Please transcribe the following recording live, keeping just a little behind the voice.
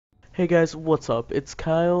Hey guys, what's up? It's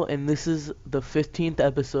Kyle, and this is the 15th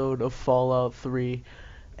episode of Fallout 3.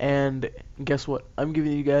 And guess what? I'm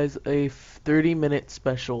giving you guys a 30-minute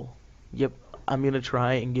special. Yep, I'm gonna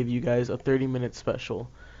try and give you guys a 30-minute special.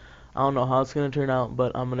 I don't know how it's gonna turn out,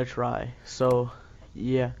 but I'm gonna try. So,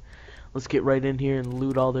 yeah, let's get right in here and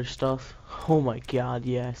loot all their stuff. Oh my god,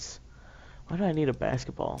 yes. Why do I need a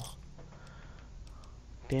basketball?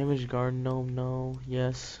 Damaged garden gnome, no.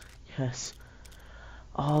 Yes, yes.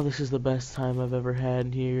 Oh, this is the best time I've ever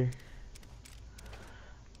had here.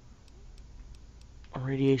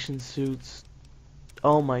 Radiation suits.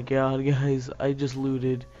 Oh my god, guys, I just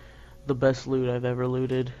looted the best loot I've ever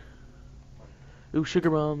looted. Ooh, sugar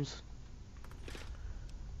bombs.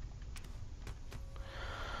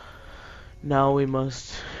 Now we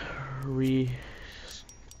must redo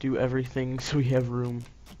everything so we have room.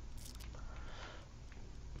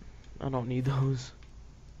 I don't need those.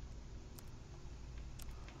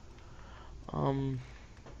 I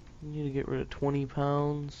need to get rid of 20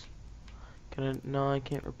 pounds. Can I? No, I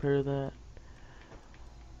can't repair that.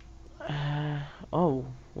 Oh,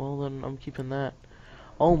 well then I'm keeping that.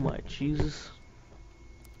 Oh my Jesus.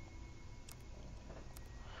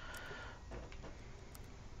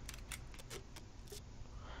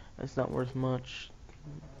 That's not worth much.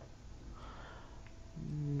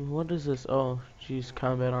 What is this? Oh, jeez,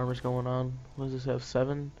 combat armor's going on. What does this have?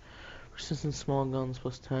 7? Resistance small guns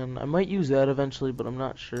plus 10. I might use that eventually, but I'm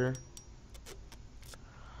not sure.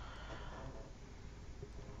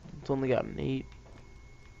 It's only got an 8.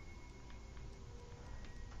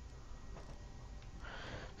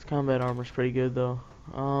 This combat armor's pretty good though.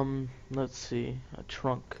 Let's see. A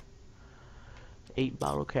trunk. 8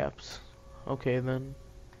 bottle caps. Okay then.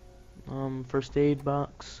 First aid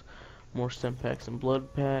box. More stim packs and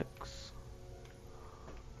blood packs.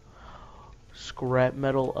 Scrap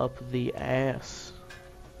metal up the ass.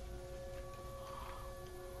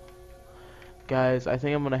 Guys, I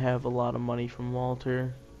think I'm gonna have a lot of money from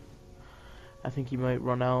Walter. I think he might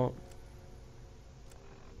run out.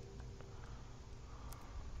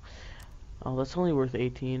 Oh, that's only worth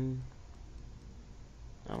 18.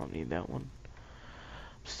 I don't need that one.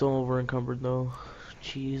 I'm still over encumbered though.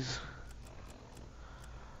 Jeez.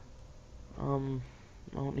 I don't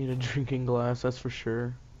need a drinking glass, that's for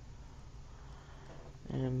sure.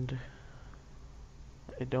 And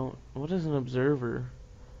I don't. What is an observer?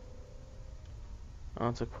 Oh,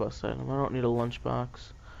 it's a quest item. I don't need a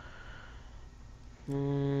lunchbox.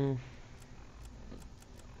 I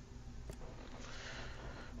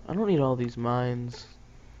don't need all these mines.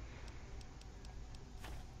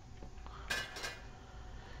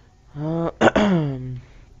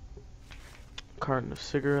 Carton of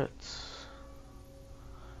cigarettes.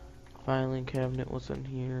 Filing cabinet, what's in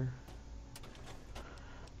here?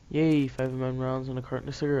 Yay, 5 MM rounds and a carton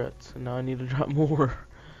of cigarettes. And now I need to drop more.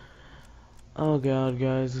 Oh god,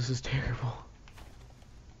 guys, this is terrible.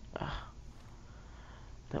 Ah,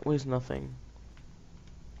 that weighs nothing.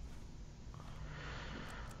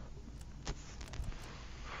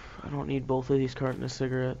 I don't need both of these carton of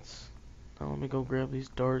cigarettes. Now let me go grab these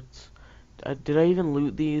darts. Did I even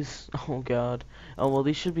loot these? Oh god. Oh well,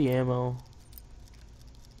 these should be ammo.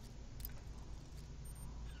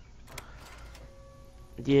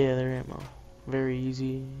 Yeah, they're ammo. Very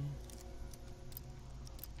easy.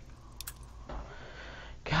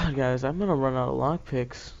 God, guys, I'm gonna run out of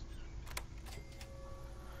lockpicks.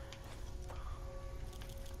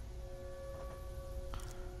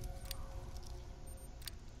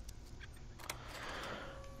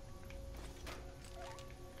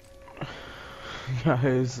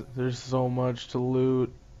 Guys, there's so much to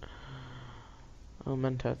loot. Oh,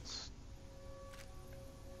 Mentats.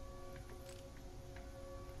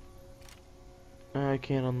 I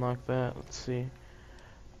can't unlock that. Let's see.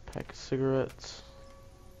 Pack of cigarettes.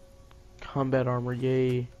 Combat armor,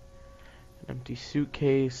 yay. An empty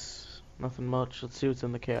suitcase. Nothing much. Let's see what's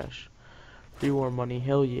in the cache. Pre-war money,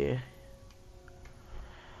 hell yeah.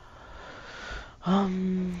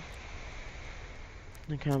 The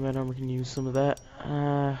combat armor can use some of that.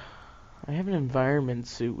 I have an environment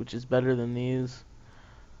suit, which is better than these.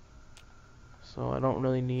 So I don't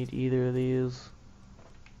really need either of these.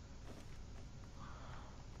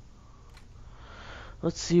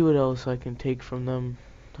 Let's see what else I can take from them.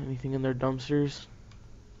 Anything in their dumpsters?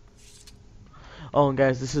 Oh, and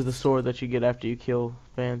guys, this is the sword that you get after you kill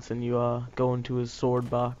Vance and you go into his sword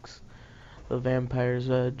box. The Vampire's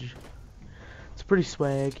Edge. It's pretty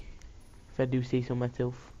swag, if I do say so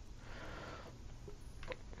myself.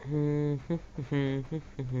 I'm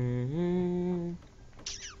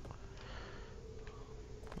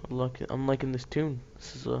liking this tune.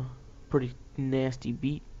 This is a pretty nasty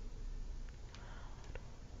beat.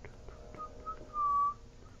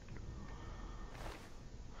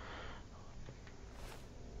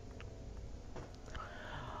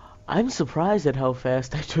 I'm surprised at how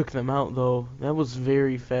fast I took them out, though. That was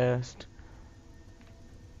very fast.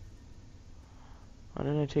 Why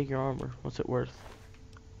didn't I take your armor? What's it worth?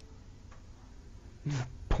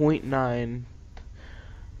 .9.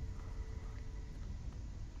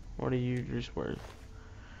 What are you just worth?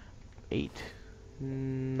 8.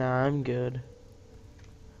 Nah, I'm good.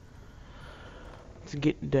 Let's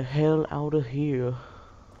get the hell out of here.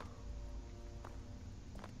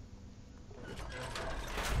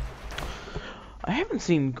 I haven't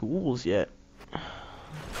seen ghouls yet.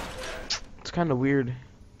 It's kind of weird.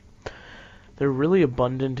 They're really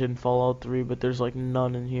abundant in Fallout 3, but there's like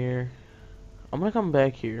none in here. I'm gonna come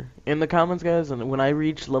back here. In the comments, guys, and when I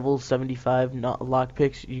reach level 75 not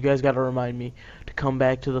lockpicks, you guys gotta remind me to come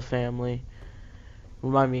back to the family.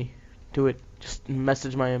 Remind me. Do it. Just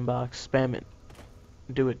message my inbox. Spam it.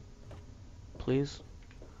 Do it. Please.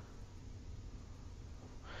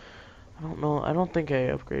 I don't know. I don't think I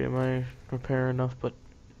upgraded my repair enough, but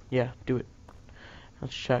yeah, do it.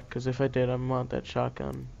 Let's check, because if I did, I want that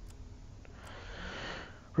shotgun.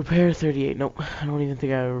 Repair 38. Nope. I don't even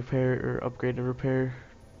think I repair or upgraded repair.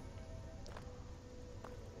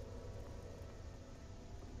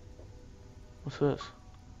 What's this?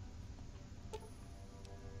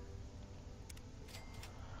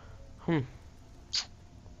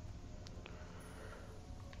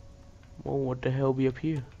 Well, what the hell be up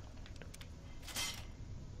here?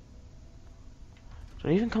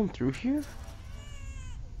 Did I even come through here?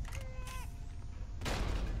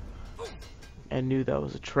 I knew that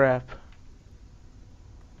was a trap.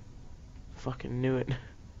 Fucking knew it.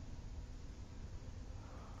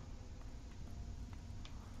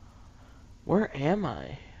 Where am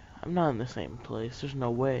I? I'm not in the same place. There's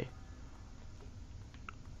no way.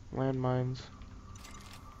 Landmines.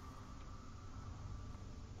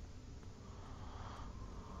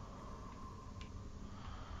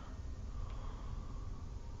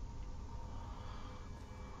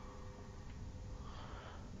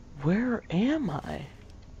 Where am I?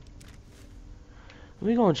 Let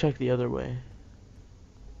me go and check the other way.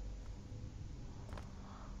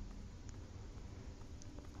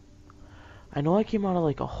 I know I came out of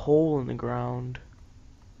like a hole in the ground.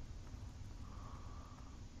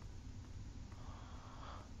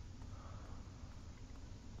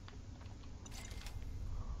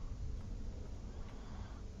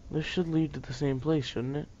 This should lead to the same place,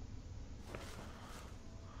 shouldn't it?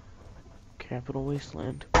 Capital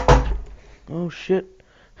Wasteland. Oh shit.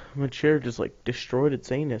 My chair just like destroyed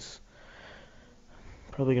its anus.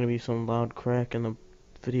 Probably gonna be some loud crack in the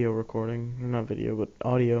video recording. Not video, but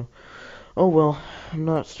audio. Oh well, I'm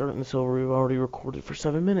not starting this over. We've already recorded for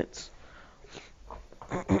 7 minutes.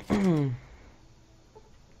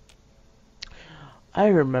 I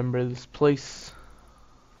remember this place.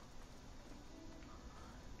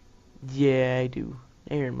 Yeah, I do.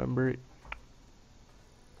 I remember it.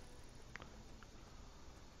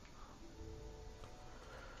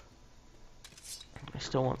 I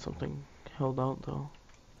still want something held out though.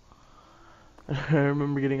 I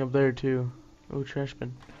remember getting up there too. Oh, trash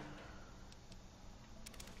bin.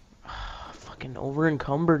 Fucking over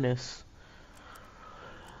encumberness.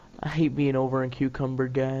 I hate being over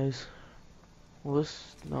encumbered, guys. Well,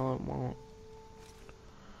 this no, it won't.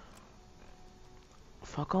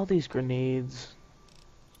 Fuck all these grenades.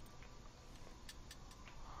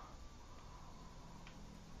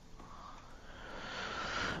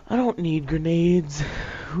 I don't need grenades.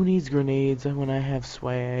 Who needs grenades when I have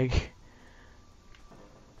swag?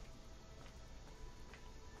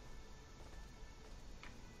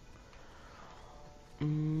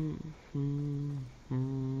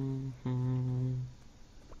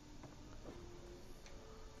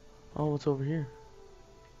 Oh, what's over here?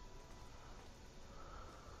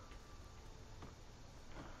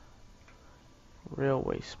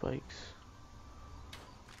 Railway spikes.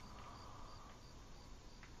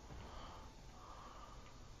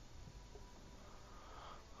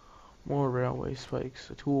 More railway spikes.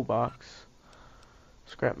 A toolbox.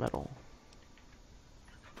 Scrap metal.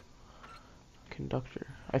 Conductor.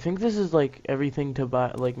 I think this is like everything to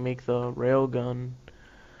buy, like make the rail gun.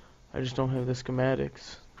 I just don't have the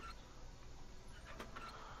schematics.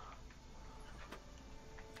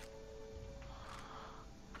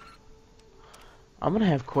 I'm gonna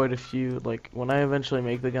have quite a few, like, when I eventually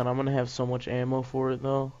make the gun, I'm gonna have so much ammo for it,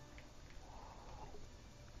 though.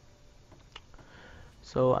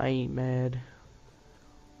 So, I ain't mad.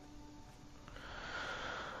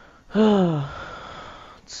 Let's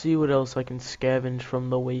see what else I can scavenge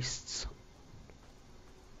from the wastes.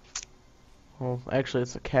 Well, actually,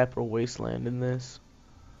 it's a capital wasteland in this.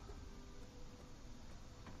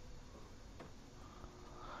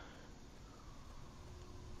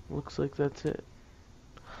 looks like that's it.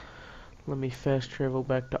 Let me fast travel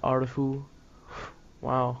back to Artifu.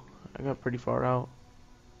 Wow, I got pretty far out.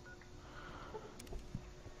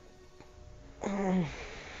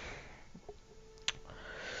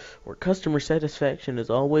 Where customer satisfaction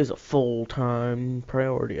is always a full-time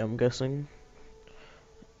priority, I'm guessing.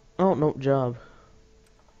 Oh, no, job.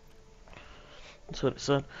 That's what it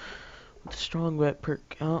said. Strong back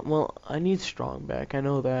perk. Well, I need strong back. I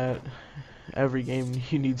know that. Every game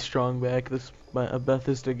you need strong back. This a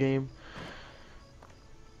Bethesda game.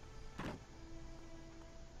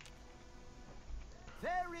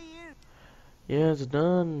 There he is. Yeah, it's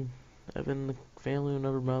done. Evan, the family will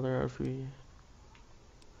never bother out for you.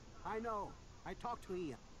 I know. I talked to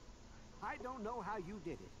Ian. I don't know how you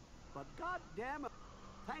did it, but goddamn it.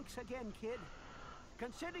 Thanks again, kid.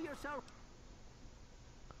 Consider yourself.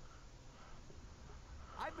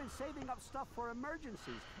 I've been saving up stuff for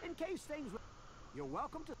emergencies, in case things... You're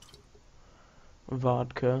welcome to...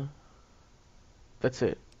 Vodka. That's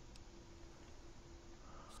it.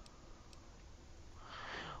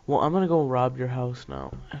 Well, I'm gonna go rob your house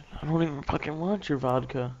now. I don't even fucking want your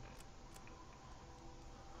vodka.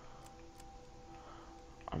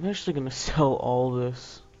 I'm actually gonna sell all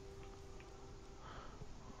this.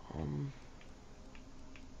 Um,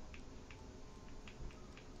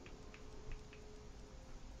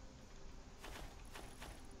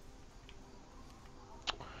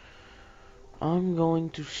 I'm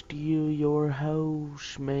going to steal your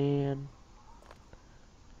house, man.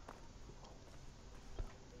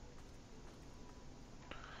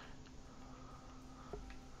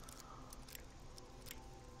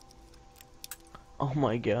 Oh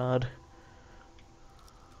my god.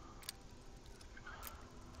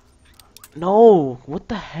 No! What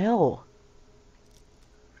the hell?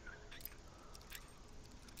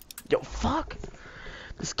 Yo, fuck!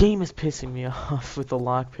 This game is pissing me off with the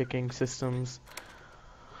lockpicking systems.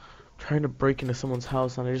 I'm trying to break into someone's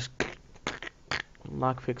house and I just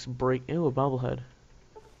lockpicks break. Ew, a bobblehead.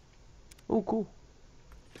 Oh, cool.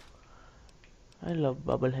 I love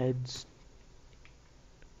bobbleheads.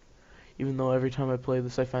 Even though every time I play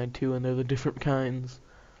this I find two and they're the different kinds.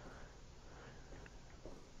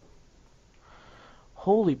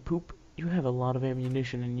 Holy poop, you have a lot of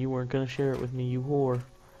ammunition and you weren't gonna share it with me, you whore.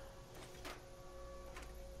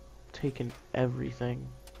 Taking everything.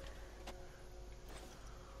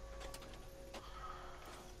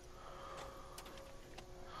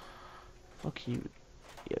 Fuck you,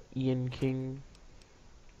 yeah, Ian King.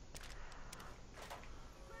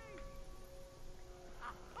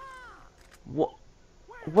 What?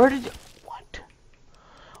 Where did you... What?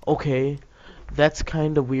 Okay, that's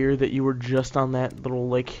kinda weird that you were just on that little,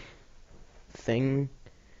 like, thing.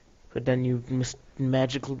 But then you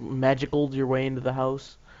magicaled your way into the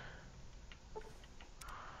house.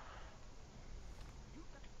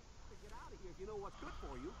 Get out of here if you know what's good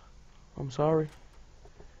for you. I'm sorry.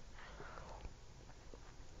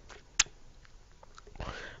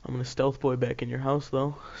 I'm gonna stealth boy back in your house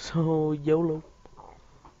though. So YOLO.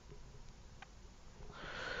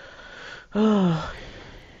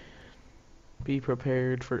 Be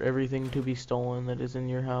prepared for everything to be stolen that is in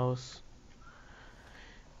your house.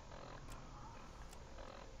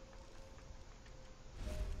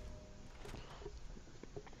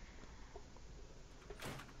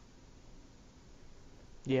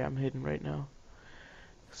 Yeah, I'm hidden right now.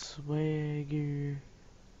 Swagger.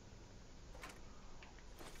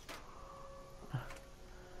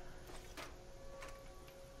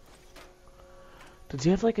 Does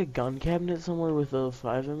he have like a gun cabinet somewhere with a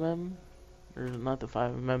 5mm? Or not the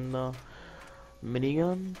 5mm, the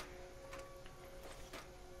minigun?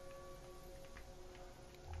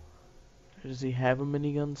 Or does he have a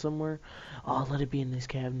minigun somewhere? Oh, let it be in these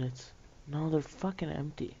cabinets. No, they're fucking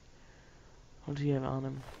empty. What does he have on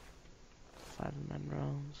him? 5mm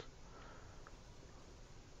rounds.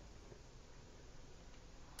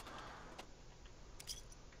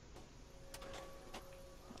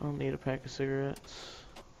 I don't need a pack of cigarettes.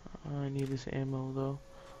 I need this ammo though.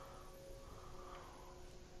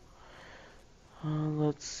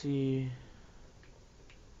 Let's see.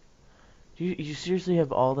 You seriously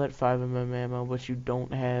have all that 5mm ammo, but you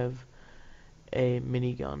don't have a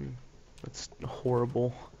minigun. That's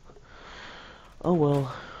horrible. Oh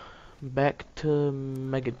well. Back to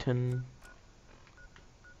Megaton.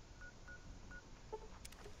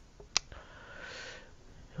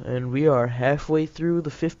 And we are halfway through the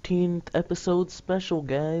 15th episode special,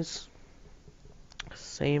 guys.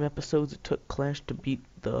 Same episodes it took Clash to beat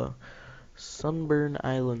the Sunburn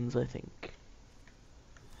Islands, I think.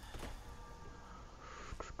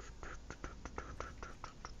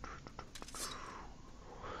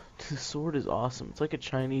 This sword is awesome. It's like a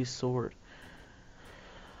Chinese sword.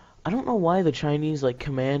 I don't know why the Chinese, like,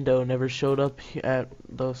 commando never showed up at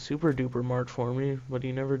the Super Duper Mart for me, but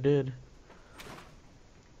he never did.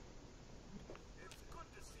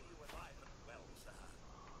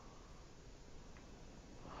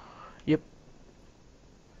 Yep.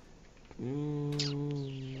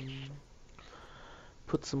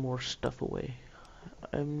 Put some more stuff away.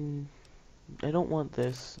 I don't want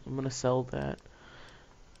this. I'm gonna sell that.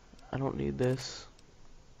 I don't need this.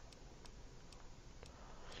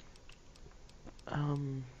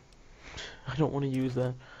 I don't want to use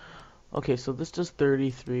that. Okay, so this does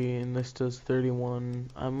 33 and this does 31.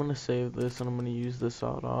 I'm gonna save this and I'm gonna use this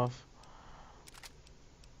sawed off.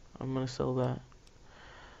 I'm gonna sell that.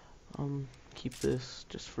 Keep this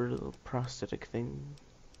just for the prosthetic thing.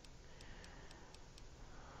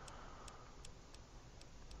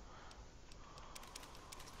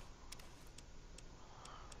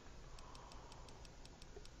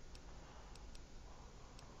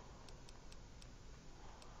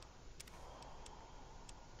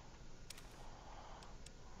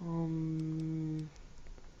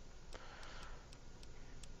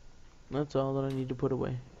 That's all that I need to put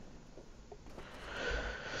away.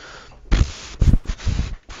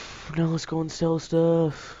 Now let's go and sell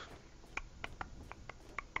stuff.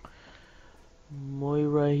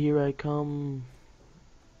 Moira, here I come.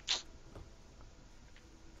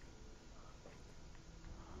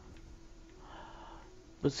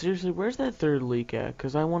 But seriously, where's that third leak at?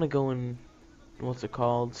 Because I want to go and, what's it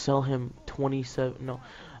called? Sell him 27. No,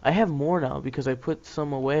 I have more now because I put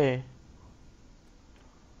some away.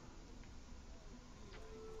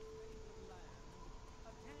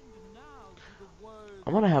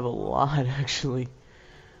 I'm gonna have a lot actually.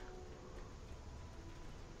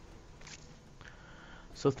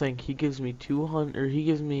 So think, he gives me 200, or he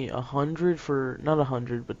gives me 100 for, not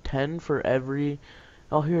 100, but 10 for every,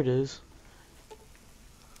 oh here it is.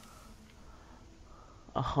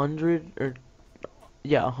 100, or,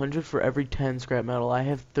 yeah, 100 for every 10 scrap metal. I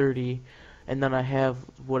have 30, and then I have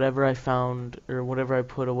whatever I found, or whatever I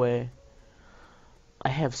put away. I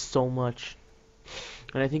have so much.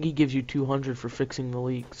 And I think he gives you 200 for fixing the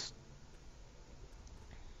leaks.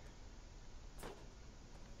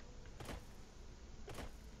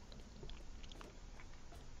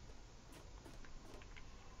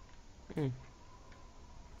 Hmm.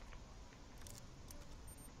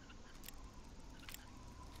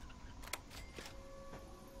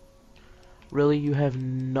 Really, you have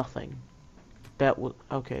nothing. That was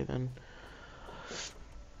okay then.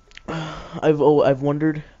 I've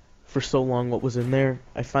wondered for so long what was in there.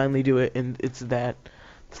 I finally do it, and it's that.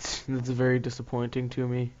 That's very disappointing to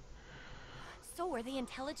me. So, are they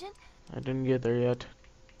intelligent? I didn't get there yet.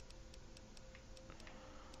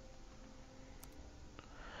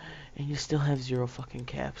 And you still have 0 fucking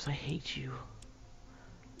caps. I hate you.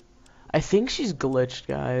 I think she's glitched,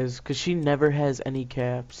 guys, because she never has any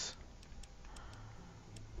caps.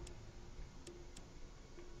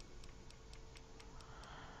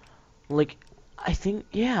 Like, I think,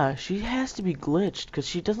 yeah, she has to be glitched, because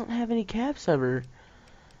she doesn't have any caps ever.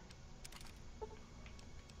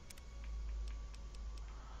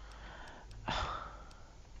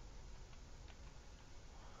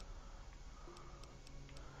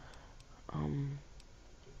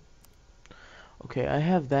 Okay, I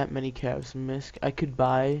have that many caps. Misk, I could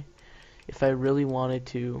buy, if I really wanted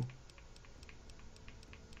to,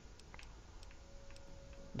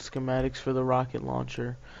 schematics for the rocket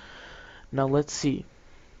launcher. Now let's see.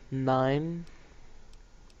 9,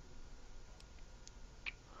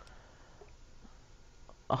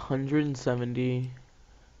 170,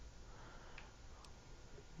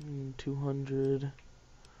 200,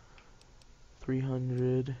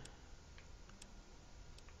 300.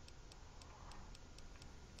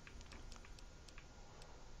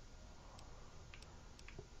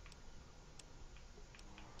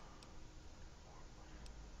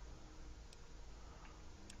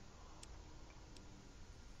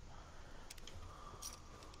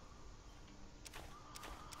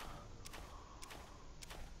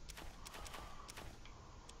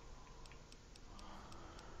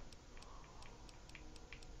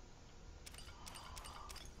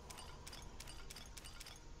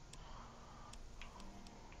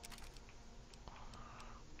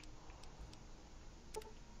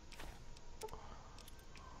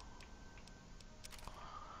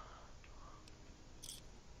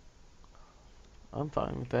 I'm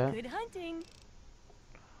fine with that. Good hunting.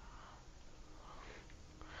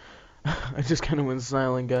 I just kind of went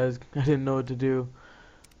silent, guys. I didn't know what to do.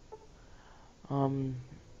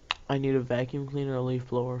 I need a vacuum cleaner, a leaf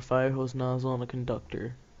blower, fire hose nozzle, and a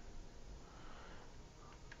conductor.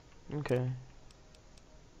 Okay.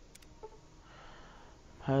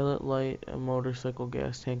 Pilot light, a motorcycle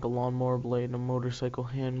gas tank, a lawnmower blade, and a motorcycle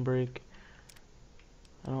handbrake.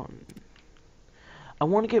 I don't. I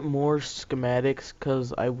want to get more schematics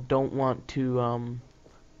because I don't want to.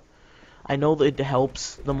 I know that it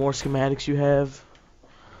helps the more schematics you have,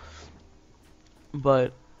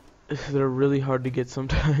 but they're really hard to get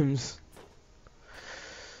sometimes.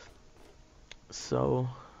 So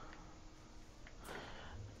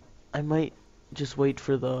I might just wait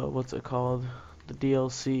for the what's it called, the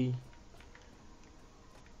DLC.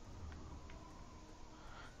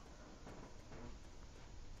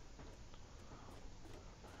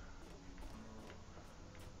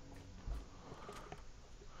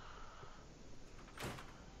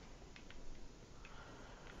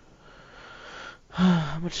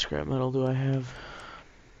 How much scrap metal do I have?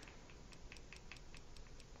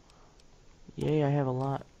 Yay, I have a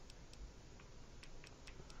lot.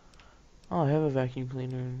 Oh, I have a vacuum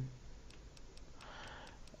cleaner.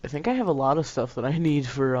 I think I have a lot of stuff that I need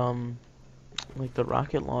for like the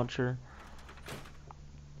rocket launcher.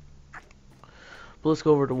 But let's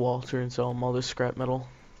go over to Walter and sell him all this scrap metal.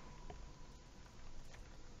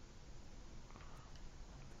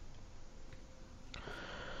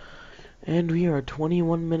 And we are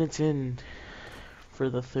 21 minutes in for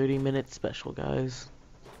the 30-minute special, guys.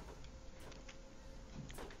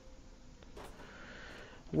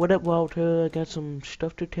 What up, Walter? I got some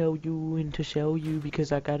stuff to tell you and to sell you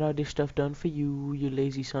because I got all this stuff done for you, you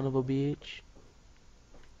lazy son of a bitch.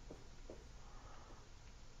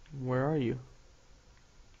 Where are you?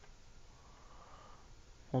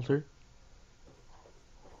 Walter?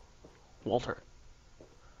 Walter.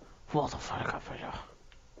 Walter Flaggen.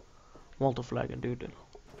 Walter Flaggen, dude.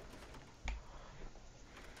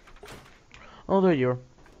 Oh, there you are.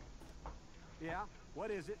 Yeah?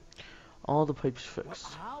 What is it? All the pipes Well,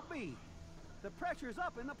 fixed. I'll be. The pressure's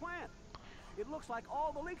up in the plant. It looks like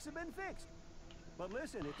all the leaks have been fixed. But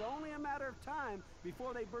listen, it's only a matter of time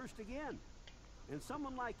before they burst again. And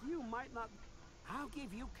someone like you might not... I'll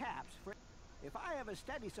give you caps for... if I have a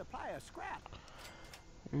steady supply of scrap.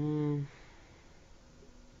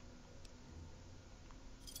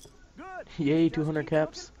 Good. Yay, Just 200 keep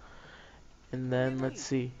caps. cooking. And Look then, at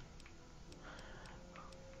let's me. see.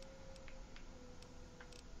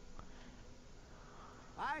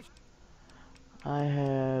 I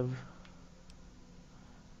have...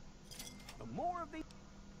 The more of the...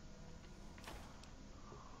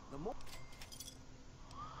 The more...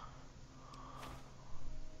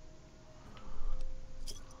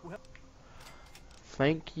 Well,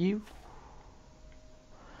 Thank you.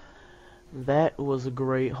 That was a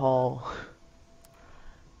great haul.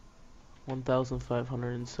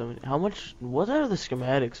 1,570. How much? What are the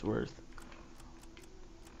schematics worth?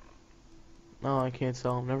 Oh, I can't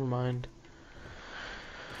sell them. Never mind.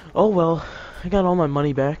 Oh well, I got all my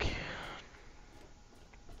money back.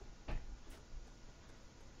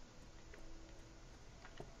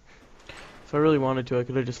 If I really wanted to, I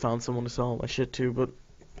could have just found someone to sell all my shit to, but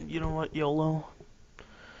you know what, YOLO.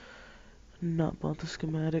 Not bought the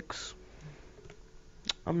schematics.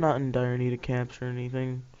 I'm not in dire need of caps or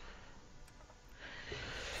anything.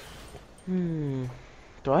 Do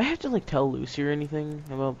I have to like tell Lucy or anything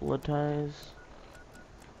about blood ties?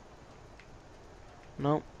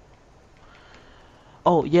 Nope.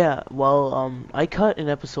 Oh yeah, well I cut in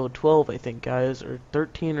episode 12 I think, guys, or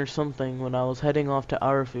 13 or something, when I was heading off to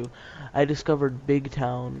Arafu. I discovered Big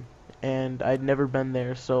Town and I'd never been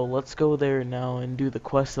there, so let's go there now and do the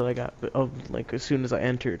quest that I got like as soon as I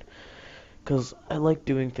entered, cuz I like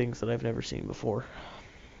doing things that I've never seen before.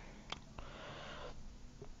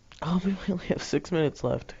 Oh, we only have 6 minutes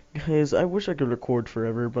left. Guys, I wish I could record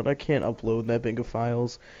forever, but I can't upload that big of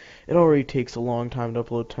files. It already takes a long time to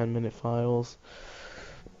upload 10-minute files.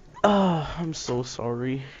 Ah, I'm so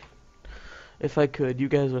sorry. If I could, you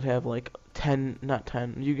guys would have like 10, not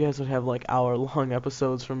 10, you guys would have like hour-long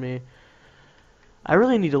episodes from me. I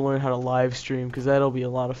really need to learn how to live stream, because that'll be a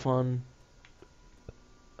lot of fun.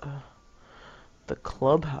 The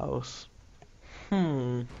clubhouse.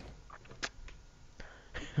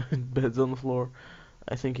 Beds on the floor.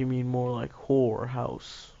 I think you mean more like whore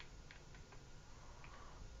house.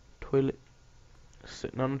 Toilet.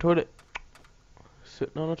 Sitting on a toilet.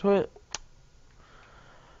 Sitting on a toilet.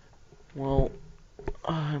 Well,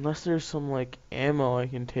 unless there's some like ammo I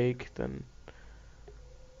can take, then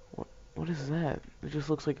what is that? It just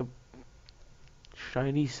looks like a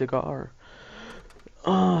shiny cigar.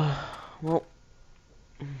 Well,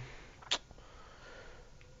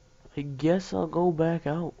 I guess I'll go back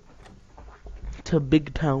out to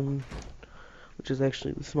Big Town, which is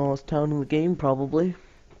actually the smallest town in the game, probably.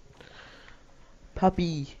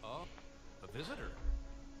 Puppy. Oh, a visitor.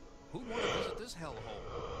 Who'd want to visit this hellhole?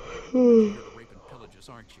 I bet you're here to rape and pillage us,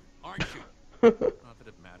 aren't you? Aren't you? Not that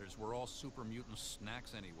it matters. We're all super mutant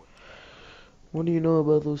snacks anyway. What do you know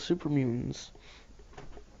about those super mutants?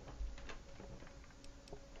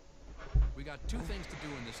 We got two things to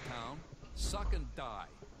do in this town. Suck and die.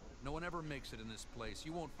 No one ever makes it in this place.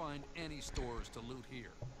 You won't find any stores to loot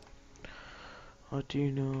here. What do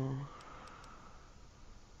you know?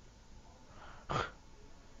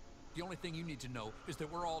 The only thing you need to know is that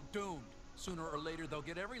we're all doomed. Sooner or later, they'll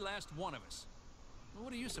get every last one of us. Well,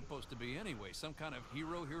 what are you supposed to be anyway? Some kind of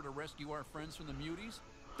hero here to rescue our friends from the muties?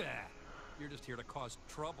 Bah! You're just here to cause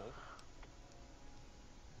trouble.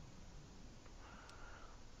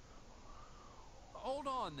 Hold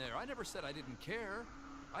on there. I never said I didn't care.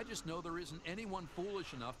 I just know there isn't anyone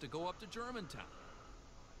foolish enough to go up to Germantown.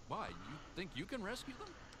 Why? You think you can rescue them?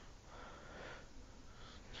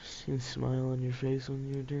 See the smile on your face when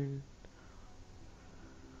you return.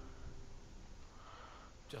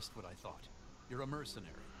 Just what I thought. You're a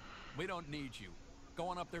mercenary. We don't need you. Go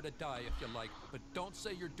on up there to die if you like, but don't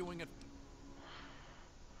say you're doing it.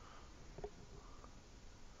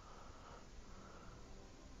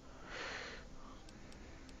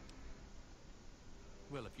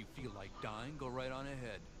 Well, if you feel like dying, go right on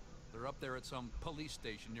ahead. They're up there at some police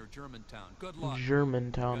station near Germantown. Good luck.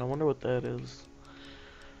 Germantown. I wonder what that is.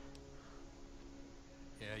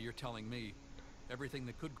 Yeah, you're telling me. Everything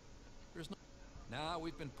that could... There's no... Now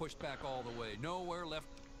we've been pushed back all the way. Nowhere left.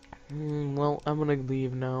 Well, I'm gonna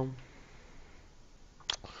leave now.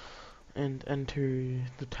 And enter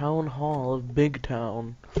the town hall of Big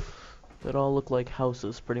Town. That all look like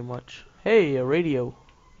houses, pretty much. Hey, a radio.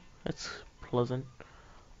 That's pleasant.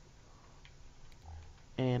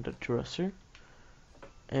 And a dresser.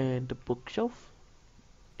 And a bookshelf.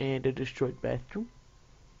 And a destroyed bathroom.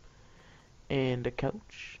 And a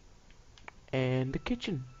couch. And a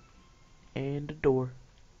kitchen. And a door.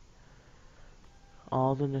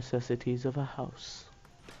 All the necessities of a house.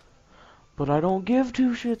 But I don't give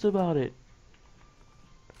two shits about it.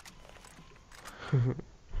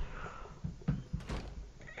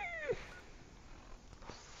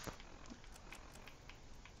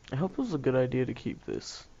 I hope it was a good idea to keep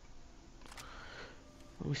this.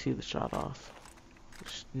 Let me see the shot off.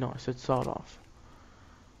 No, I said sawed off.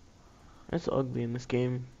 It's ugly in this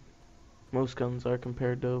game. Most guns are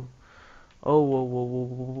compared to... Oh, whoa, whoa, whoa,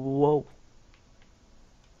 whoa,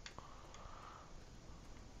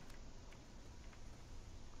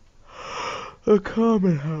 whoa. A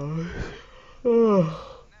common house. Ugh.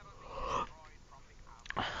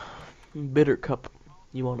 Bitter cup.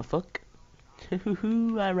 You wanna fuck?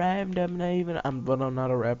 I rhymed. I'm not even. But I'm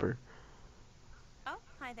not a rapper. Oh,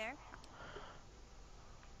 hi there.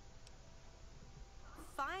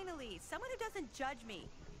 Finally, someone who doesn't judge me.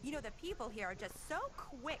 You know, the people here are just so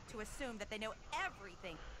quick to assume that they know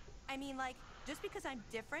everything. I mean, like, just because I'm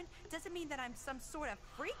different doesn't mean that I'm some sort of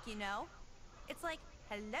freak, you know? It's like,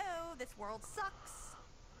 hello, this world sucks.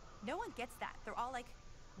 No one gets that. They're all like,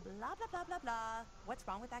 blah, blah, blah, blah, blah. What's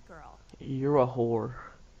wrong with that girl? You're a whore.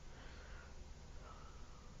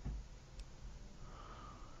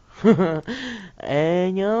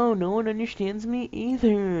 And no one understands me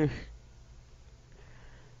either.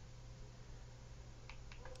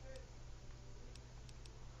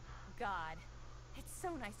 God, it's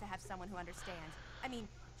so nice to have someone who understands. I mean,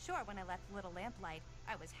 sure, when I left Little Lamplight,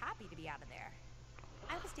 I was happy to be out of there.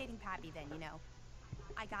 I was dating Pappy then, you know.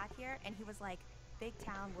 I got here, and he was like, Big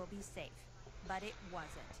Town will be safe. But it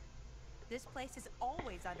wasn't. This place is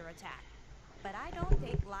always under attack. But I don't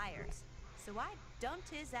date liars. So I dumped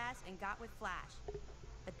his ass and got with Flash.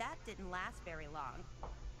 But that didn't last very long.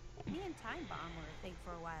 Me and Time Bomb were a thing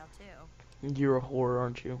for a while, too. You're a whore,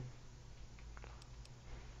 aren't you?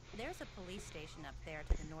 There's a police station up there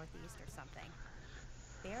to the northeast or something.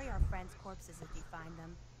 Bury our friends' corpses if you find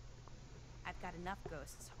them. I've got enough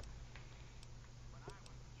ghosts.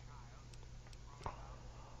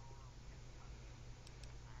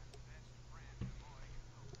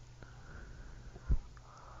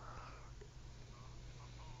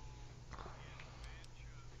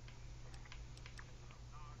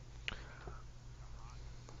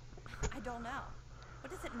 I don't know.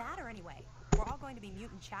 What does it matter anyway? We're all going to be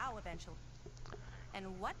mutant chow eventually. And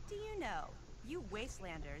what do you know? You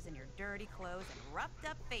wastelanders in your dirty clothes and roughed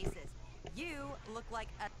up faces. You look like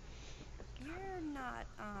a... You're not,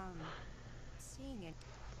 seeing it.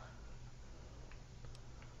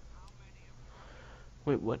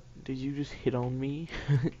 Wait, what? Did you just hit on me?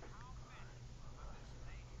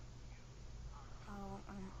 Oh,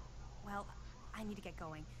 well, I need to get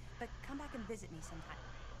going. But come back and visit me sometime.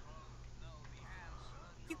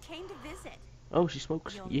 came to visit. Oh, she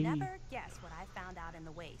smokes. You'll Yay. never guess what I found out in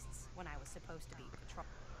the wastes when I was supposed to be patrol.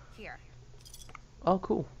 Here. Oh,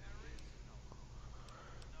 cool.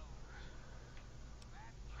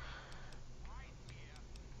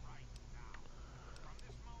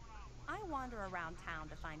 I wander around town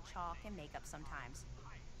to find chalk and makeup sometimes.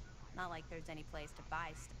 Not like there's any place to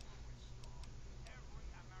buy stuff.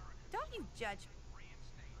 Don't you judge.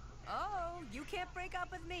 Oh, you can't break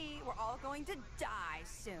up with me. We're all going to die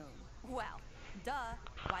soon. Well, duh.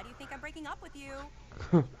 Why do you think I'm breaking up with you?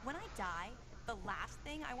 When I die, the last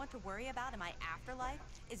thing I want to worry about in my afterlife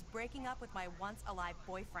is breaking up with my once alive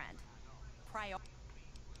boyfriend.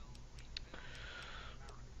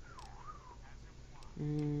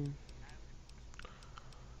 Mm,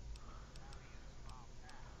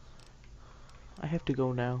 I have to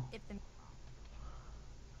go now. If the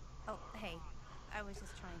Oh, hey. I was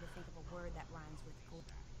just trying to think of a word that rhymes with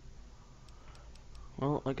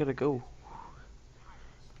Well, I gotta go.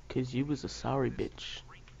 'Cause you was a sorry bitch.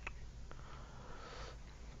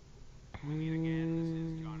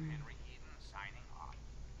 Mm.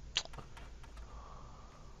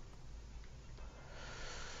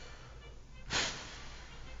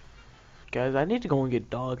 Guys, I need to go and get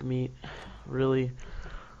dog meat. Really.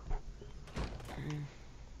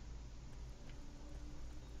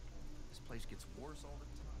 This place gets worse all the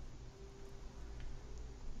time.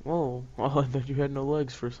 Whoa. Oh, I thought you had no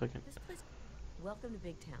legs for a second. This place. Welcome to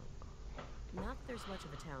Big Town. Not that there's much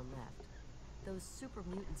of a town left. Those super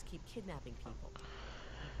mutants keep kidnapping people.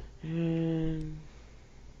 And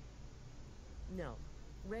No.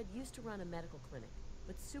 Red used to run a medical clinic,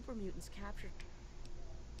 but super mutants captured.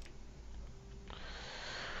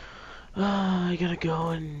 I gotta go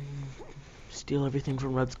and steal everything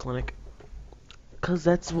from Red's clinic. 'Cause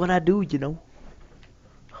that's what I do, you know.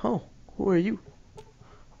 Oh, who are you?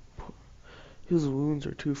 His wounds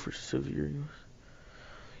are too severe.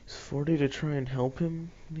 He's 40 to try and help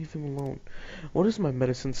him? Leave him alone. What is my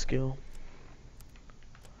medicine skill?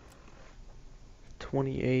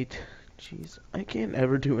 28. Jeez, I can't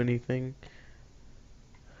ever do anything.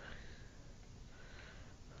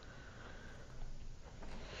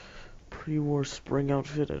 Pre-war spring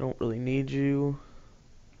outfit, I don't really need you.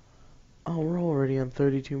 Oh, we're already on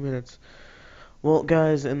 32 minutes. Well,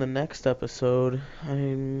 guys, in the next episode,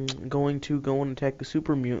 I'm going to go and attack the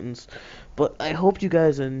super mutants. But I hope you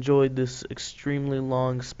guys enjoyed this extremely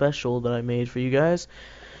long special that I made for you guys.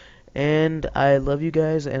 And I love you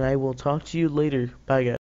guys, and I will talk to you later. Bye, guys.